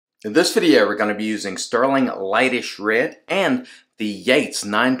In this video, we're going to be using Stirling Lightish Red and the Yates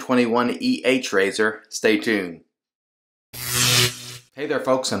 921 EH razor. Stay tuned. Hey there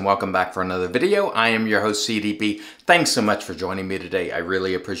folks, and welcome back for another video. I am your host CDB. Thanks so much for joining me today. I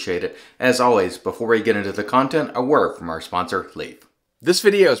really appreciate it. As always, before we get into the content, a word from our sponsor, Leaf. This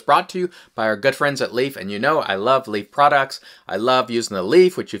video is brought to you by our good friends at Leaf, and you know I love Leaf products. I love using the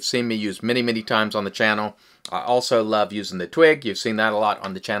Leaf, which you've seen me use many times on the channel. I also love using the Twig. You've seen that a lot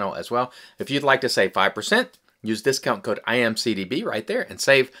on the channel as well. If you'd like to save 5%, use discount code IAMCDB right there and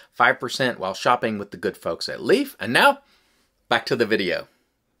save 5% while shopping with the good folks at Leaf. And now, back to the video.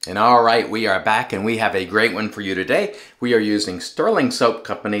 And all right, we are back and we have a great one for you today. We are using Stirling Soap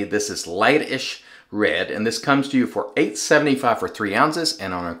Company. This is Lightish Red, and this comes to you for $8.75 for 3 ounces,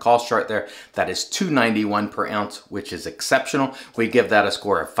 and on our cost chart there, that is $2.91 per ounce, which is exceptional. We give that a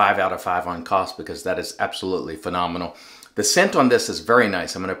score of 5 out of 5 on cost because that is absolutely phenomenal. The scent on this is very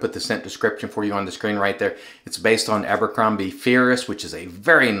nice. I'm going to put the scent description for you on the screen right there. It's based on Abercrombie Fierce, which is a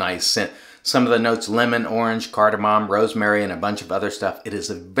very nice scent. Some of the notes: lemon, orange, cardamom, rosemary, and a bunch of other stuff. It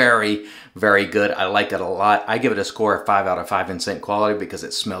is a very good. I like it a lot. I give it a score of 5 out of 5 in scent quality because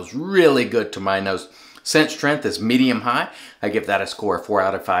it smells really good to my nose. Scent strength is medium high. I give that a score of 4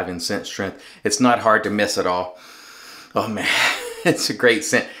 out of 5 in scent strength. It's not hard to miss at all. Oh man, it's a great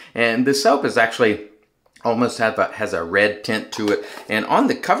scent. And the soap is actually almost has a red tint to it. And on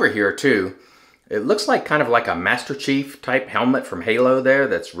the cover here too, it looks like kind of like a Master Chief type helmet from Halo there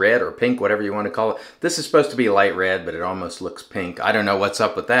that's red or pink, whatever you want to call it. This is supposed to be light red, but it almost looks pink. I don't know what's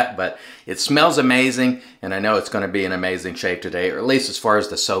up with that, but it smells amazing, and I know it's going to be an amazing shave today, or at least as far as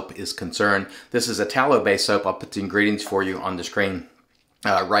the soap is concerned. This is a tallow-based soap. I'll put the ingredients for you on the screen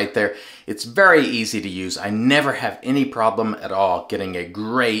right there. It's very easy to use. I never have any problem at all getting a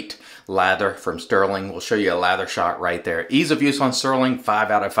great lather from Stirling. We'll show you a lather shot right there. Ease of use on Stirling,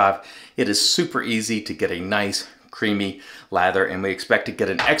 5 out of 5. It is super easy to get a nice creamy lather, and we expect to get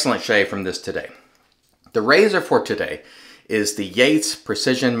an excellent shave from this today. The razor for today is the Yates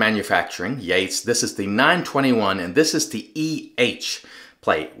Precision Manufacturing. Yates, this is the 921, and this is the EH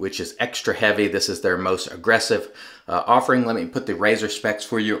plate, which is extra heavy. This is their most aggressive offering. Let me put the razor specs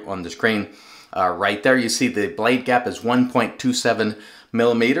for you on the screen right there. You see the blade gap is 1.27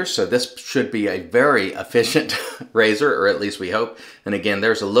 millimeters, so this should be a very efficient razor, or at least we hope. And again,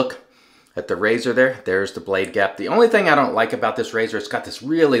 there's a look at the razor there. There's the blade gap. The only thing I don't like about this razor, it's got this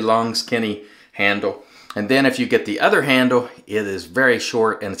really long, skinny handle. And then if you get the other handle, it is very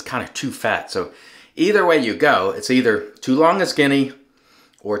short and it's kind of too fat. So either way you go, it's either too long and skinny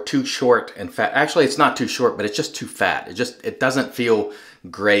or too short and fat. Actually, it's not too short, but it's just too fat. It doesn't feel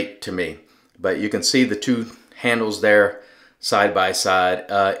great to me. But you can see the two handles there side by side.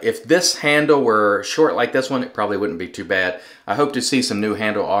 If this handle were short like this one, it probably wouldn't be too bad. I hope to see some new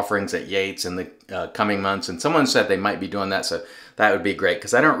handle offerings at Yates in the coming months, and someone said they might be doing that, so that would be great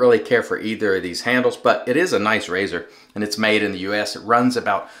because I don't really care for either of these handles, but it is a nice razor, and it's made in the US. It runs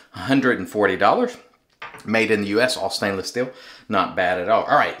about $140. Made in the US, all stainless steel. Not bad at all.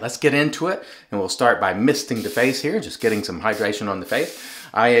 All right, let's get into it, and we'll start by misting the face here, just getting some hydration on the face.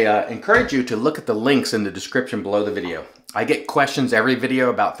 I encourage you to look at the links in the description below the video. I get questions every video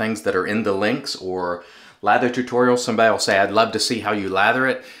about things that are in the links or lather tutorials. Somebody will say, I'd love to see how you lather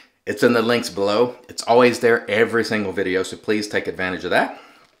it. It's in the links below. It's always there every single video, so please take advantage of that.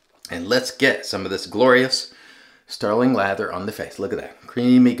 And let's get some of this glorious Stirling lather on the face. Look at that,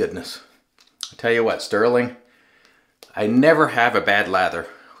 creamy goodness. I tell you what, Stirling, I never have a bad lather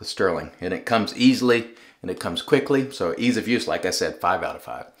with Stirling, and it comes easily and it comes quickly. So ease of use, like I said, 5 out of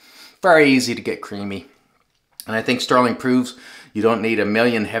 5. Very easy to get creamy. And I think Stirling proves you don't need a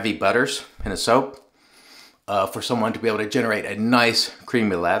million heavy butters in a soap for someone to be able to generate a nice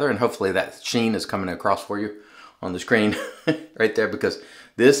creamy lather. And hopefully that sheen is coming across for you on the screen right there, because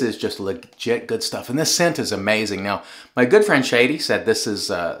this is just legit good stuff. And this scent is amazing. Now, my good friend Shady said this is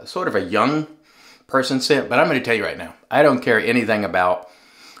sort of a young person scent, but I'm going to tell you right now, I don't care anything about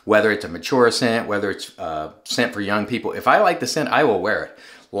whether it's a mature scent, whether it's scent for young people. If I like the scent, I will wear it.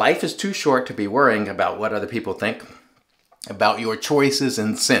 Life is too short to be worrying about what other people think about your choices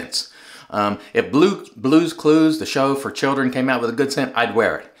and scents. If Blue's Clues, the show for children, came out with a good scent, I'd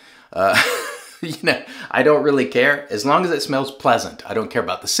wear it. You know, I don't really care as long as it smells pleasant. I don't care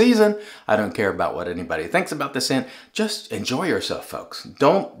about the season. I don't care about what anybody thinks about the scent. Just enjoy yourself, folks.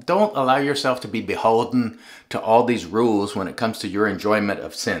 Don't allow yourself to be beholden to all these rules when it comes to your enjoyment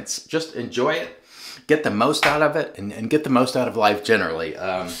of scents. Just enjoy it, get the most out of it, and get the most out of life generally.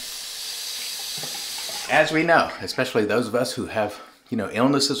 As we know, especially those of us who have, you know,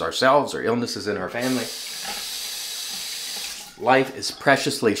 illnesses ourselves or illnesses in our family, Life is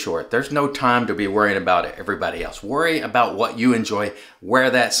preciously short. There's no time to be worrying about everybody else. Worry about what you enjoy,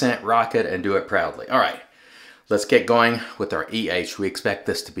 wear that scent, rock it, and do it proudly. All right, let's get going with our EH. We expect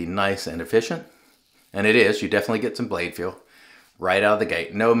this to be nice and efficient, and it is. You definitely get some blade feel right out of the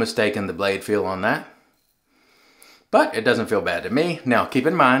gate. No mistaking the blade feel on that, but it doesn't feel bad to me. Now, keep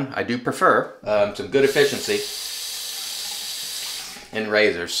in mind, I do prefer some good efficiency in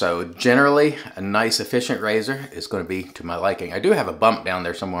razors. So generally, a nice efficient razor is going to be to my liking. I do have a bump down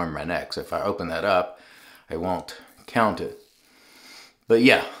there somewhere in my neck, so if I open that up, I won't count it. But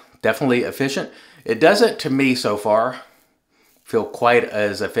yeah, definitely efficient. It doesn't, to me so far, feel quite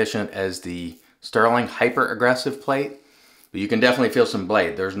as efficient as the Stirling hyper aggressive plate, but you can definitely feel some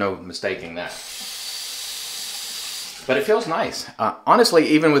blade. There's no mistaking that. But it feels nice. Honestly,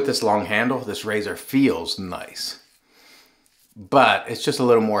 even with this long handle, this razor feels nice. But it's just a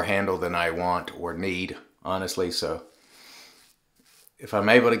little more handle than I want or need, honestly. So if I'm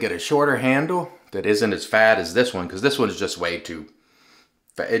able to get a shorter handle that isn't as fat as this one, because this one is just way too,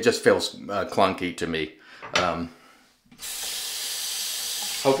 it just feels clunky to me.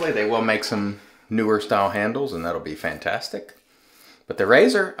 Hopefully they will make some newer style handles, and that'll be fantastic. But the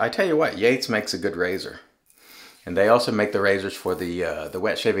razor, I tell you what, Yates makes a good razor. And they also make the razors for the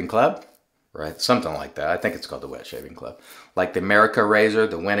Wetshaving Club. Right, something like that. I think it's called the Wetshaving Club. Like the America razor,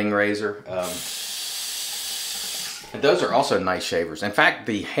 the winning razor. And those are also nice shavers. In fact,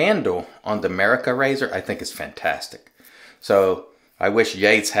 the handle on the America razor, I think is fantastic. So I wish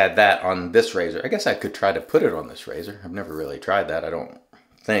Yates had that on this razor. I guess I could try to put it on this razor. I've never really tried that, I don't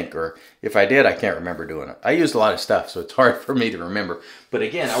think. Or if I did, I can't remember doing it. I used a lot of stuff, so it's hard for me to remember. But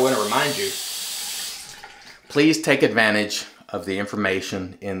again, I want to remind you, please take advantage of the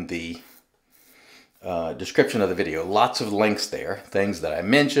information in the description of the video. Lots of links there, things that I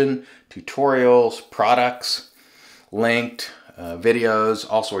mentioned, tutorials, products, linked videos,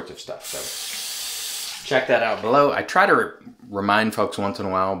 all sorts of stuff. So check that out below. I try to remind folks once in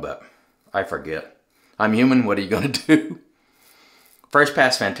a while, but I forget. I'm human. What are you going to do? First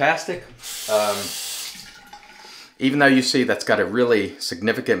pass, fantastic. Even though you see that's got a really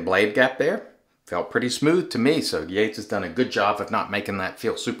significant blade gap there, felt pretty smooth to me. So Yates has done a good job of not making that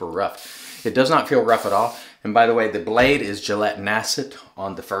feel super rough. It does not feel rough at all. And by the way, the blade is Gillette Nacet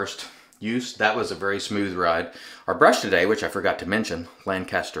on the first use. That was a very smooth ride. Our brush today, which I forgot to mention,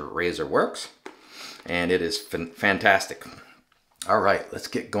 Lancaster Razor Works. And it is fantastic. All right, let's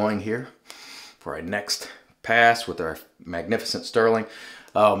get going here for our next pass with our magnificent Stirling.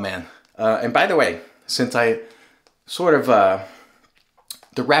 Oh man. And by the way, since I sort of,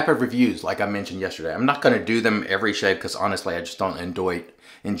 the rapid reviews, like I mentioned yesterday, I'm not going to do them every shave because honestly, I just don't enjoy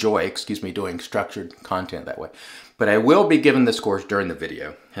doing structured content that way. But I will be giving the scores during the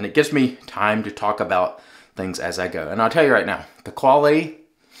video, and it gives me time to talk about things as I go. And I'll tell you right now, the quality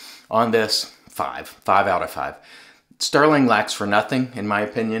on this, 5 out of 5. Stirling lacks for nothing, in my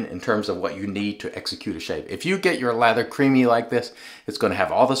opinion, in terms of what you need to execute a shave. If you get your lather creamy like this, it's going to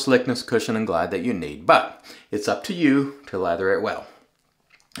have all the slickness, cushion, and glide that you need. But it's up to you to lather it well.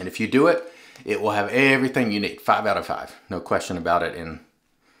 And if you do it, it will have everything you need. 5 out of 5. No question about it in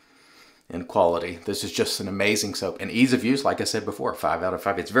quality. This is just an amazing soap. And ease of use, like I said before, 5 out of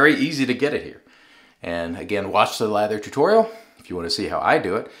 5. It's very easy to get it here. And again, watch the lather tutorial if you want to see how I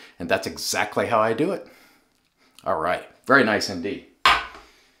do it. And that's exactly how I do it. All right. Very nice indeed.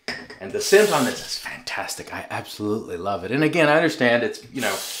 And the scent on this is fantastic. I absolutely love it. And again, I understand it's, you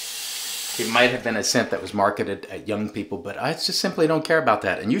know, it might have been a scent that was marketed at young people, but I just simply don't care about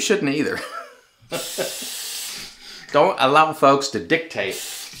that. And you shouldn't either. Don't allow folks to dictate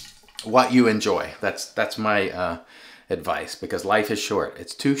what you enjoy. That's my advice, because life is short.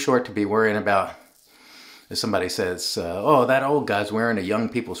 It's too short to be worrying about, if somebody says, oh, that old guy's wearing a young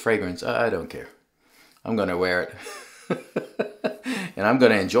people's fragrance. I don't care. I'm going to wear it. And I'm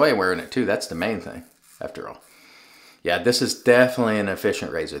going to enjoy wearing it too. That's the main thing, after all. Yeah, this is definitely an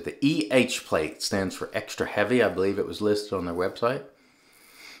efficient razor. The EH plate stands for extra heavy. I believe it was listed on their website.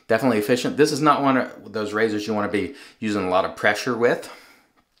 Definitely efficient. This is not one of those razors you want to be using a lot of pressure with.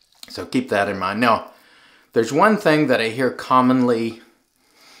 So keep that in mind. Now, there's one thing that I hear commonly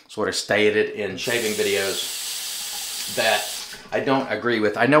sort of stated in shaving videos that I don't agree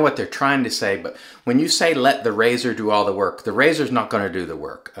with. I know what they're trying to say, but when you say let the razor do all the work, the razor's not going to do the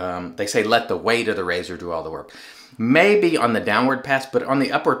work. They say let the weight of the razor do all the work. Maybe on the downward pass, but on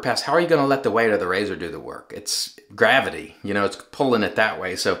the upward pass, how are you going to let the weight of the razor do the work? It's gravity, you know, it's pulling it that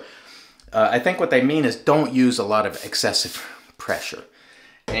way. So I think what they mean is don't use a lot of excessive pressure.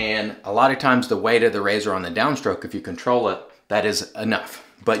 And a lot of times the weight of the razor on the downstroke, if you control it, that is enough.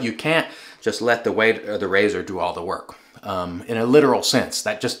 But you can't just let the weight of the razor do all the work. in a literal sense.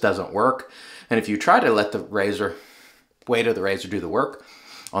 That just doesn't work. And if you try to let the weight of the razor do the work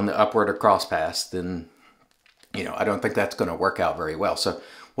on the upward or cross pass, then, you know, I don't think that's going to work out very well. So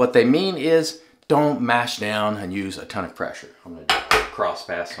what they mean is don't mash down and use a ton of pressure. I'm going to do a cross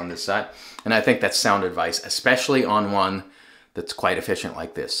pass on this side. And I think that's sound advice, especially on one that's quite efficient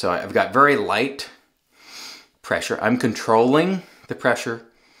like this. So I've got very light pressure. I'm controlling the pressure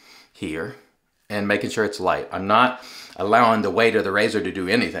here and making sure it's light. I'm not allowing the weight of the razor to do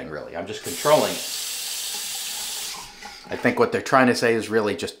anything really. I'm just controlling it. I think what they're trying to say is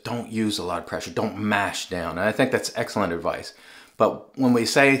really just don't use a lot of pressure. Don't mash down. And I think that's excellent advice. But when we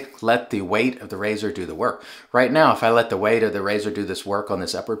say let the weight of the razor do the work, right now if I let the weight of the razor do this work on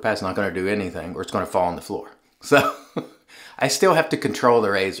this upward pass, it's not going to do anything, or it's going to fall on the floor. So I still have to control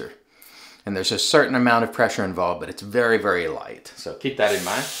the razor. And there's a certain amount of pressure involved, but it's very, very light. So keep that in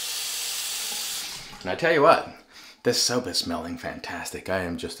mind. And I tell you what, this soap is smelling fantastic. I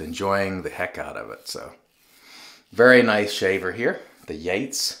am just enjoying the heck out of it. So very nice shaver here, the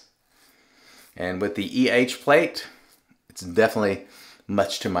Yates. And with the EH plate, it's definitely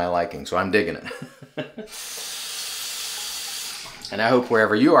much to my liking, so I'm digging it. And I hope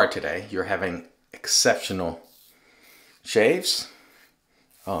wherever you are today, you're having exceptional shaves.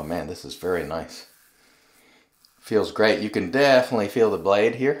 Oh man, this is very nice. Feels great. You can definitely feel the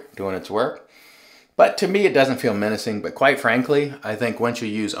blade here doing its work. But to me, it doesn't feel menacing. But quite frankly, I think once you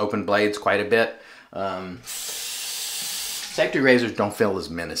use open blades quite a bit, safety razors don't feel as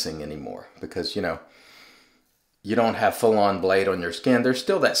menacing anymore because, you know, you don't have full-on blade on your skin. There's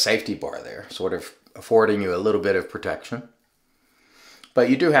still that safety bar there, sort of affording you a little bit of protection. But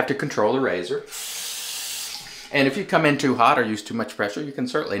you do have to control the razor. And if you come in too hot or use too much pressure, you can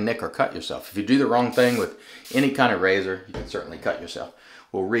certainly nick or cut yourself. If you do the wrong thing with any kind of razor, you can certainly cut yourself.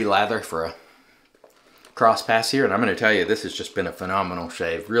 We'll re-lather for a cross pass here, and I'm going to tell you, this has just been a phenomenal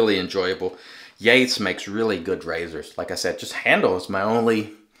shave. Really enjoyable. Yates makes really good razors. Like I said, just handle is my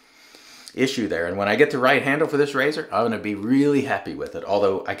only issue there. And when I get the right handle for this razor, I'm going to be really happy with it.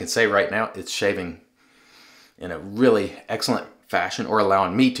 Although I can say right now, it's shaving in a really excellent fashion, or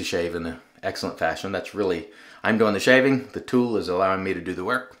allowing me to shave in an excellent fashion. That's really, I'm doing the shaving. The tool is allowing me to do the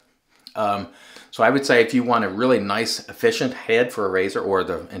work. So I would say if you want a really nice, efficient head for a razor, or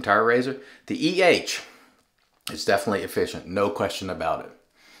the entire razor, the EH is definitely efficient. No question about it.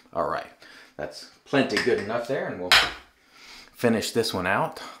 All right. That's plenty good enough there, and we'll finish this one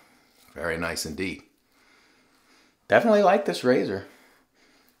out. Very nice indeed. Definitely like this razor.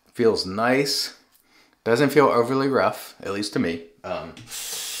 Feels nice. Doesn't feel overly rough, at least to me.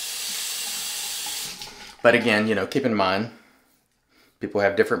 But again, you know, keep in mind, people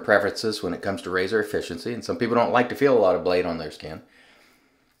have different preferences when it comes to razor efficiency, and some people don't like to feel a lot of blade on their skin.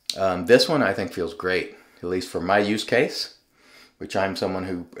 This one I think feels great, at least for my use case, which I'm someone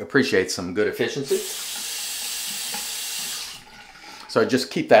who appreciates some good efficiency. So just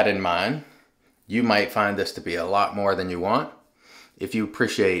keep that in mind. You might find this to be a lot more than you want. If you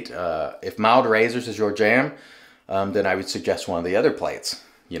appreciate, if mild razors is your jam, then I would suggest one of the other plates,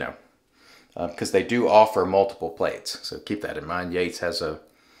 you know, because they do offer multiple plates. So keep that in mind. Yates has a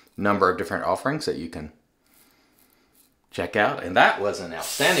number of different offerings that you can check out. And that was an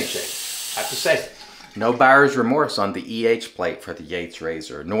outstanding shave, I have to say. No buyer's remorse on the EH plate for the Yates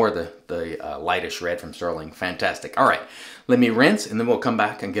razor, nor the lightest red from Stirling. Fantastic. All right, let me rinse, and then we'll come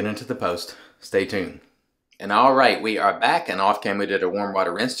back and get into the post. Stay tuned. And all right, we are back, and off cam we did a warm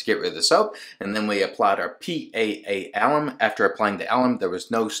water rinse to get rid of the soap, and then we applied our PAA alum. After applying the alum, there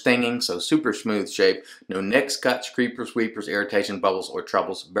was no stinging, so super smooth shave. No nicks, cuts, creepers, weepers, irritation, bubbles, or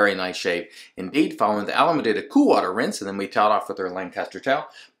troubles. Very nice shave. Indeed, following the alum, we did a cool water rinse, and then we toweled off with our Lancaster towel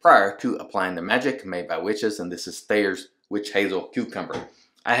prior to applying the magic made by witches, and this is Thayer's Witch Hazel Cucumber.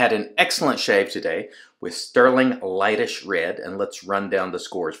 I had an excellent shave today with Stirling Lightish Red, and let's run down the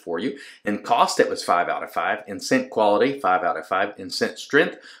scores for you. In cost, it was 5 out of 5. In scent quality, 5 out of 5. In scent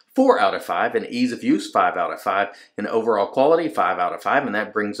strength, 4 out of 5. In ease of use, 5 out of 5. In overall quality, 5 out of 5. And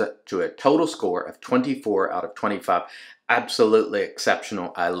that brings it to a total score of 24 out of 25. Absolutely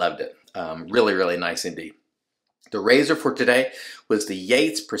exceptional. I loved it. Really, really nice indeed. The razor for today was the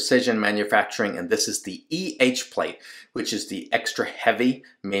Yates Precision Manufacturing, and this is the EH plate, which is the extra heavy,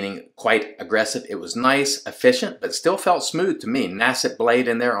 meaning quite aggressive. It was nice, efficient, but still felt smooth to me. Nasset blade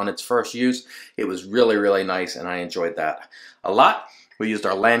in there on its first use. It was really, really nice, and I enjoyed that a lot. We used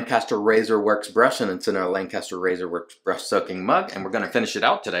our Lancaster Razor Works brush, and it's in our Lancaster Razor Works brush soaking mug, and we're going to finish it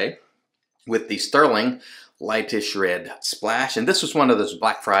out today with the Stirling Lightish Red Splash. And this was one of those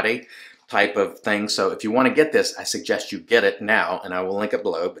Black Friday type of things. So if you want to get this, I suggest you get it now, and I will link it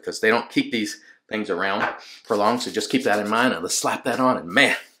below because they don't keep these things around for long, so just keep that in mind. And let's slap that on, and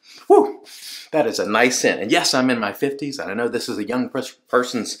man, whoo, that is a nice scent. And yes, I'm in my 50s, and I know this is a young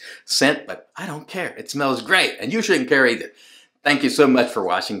person's scent, but I don't care. It smells great, and you shouldn't care either. Thank you so much for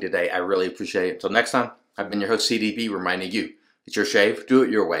watching today. I really appreciate it. Until next time, I've been your host, CDB, reminding you, it's your shave, do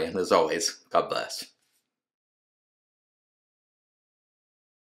it your way, and as always, God bless.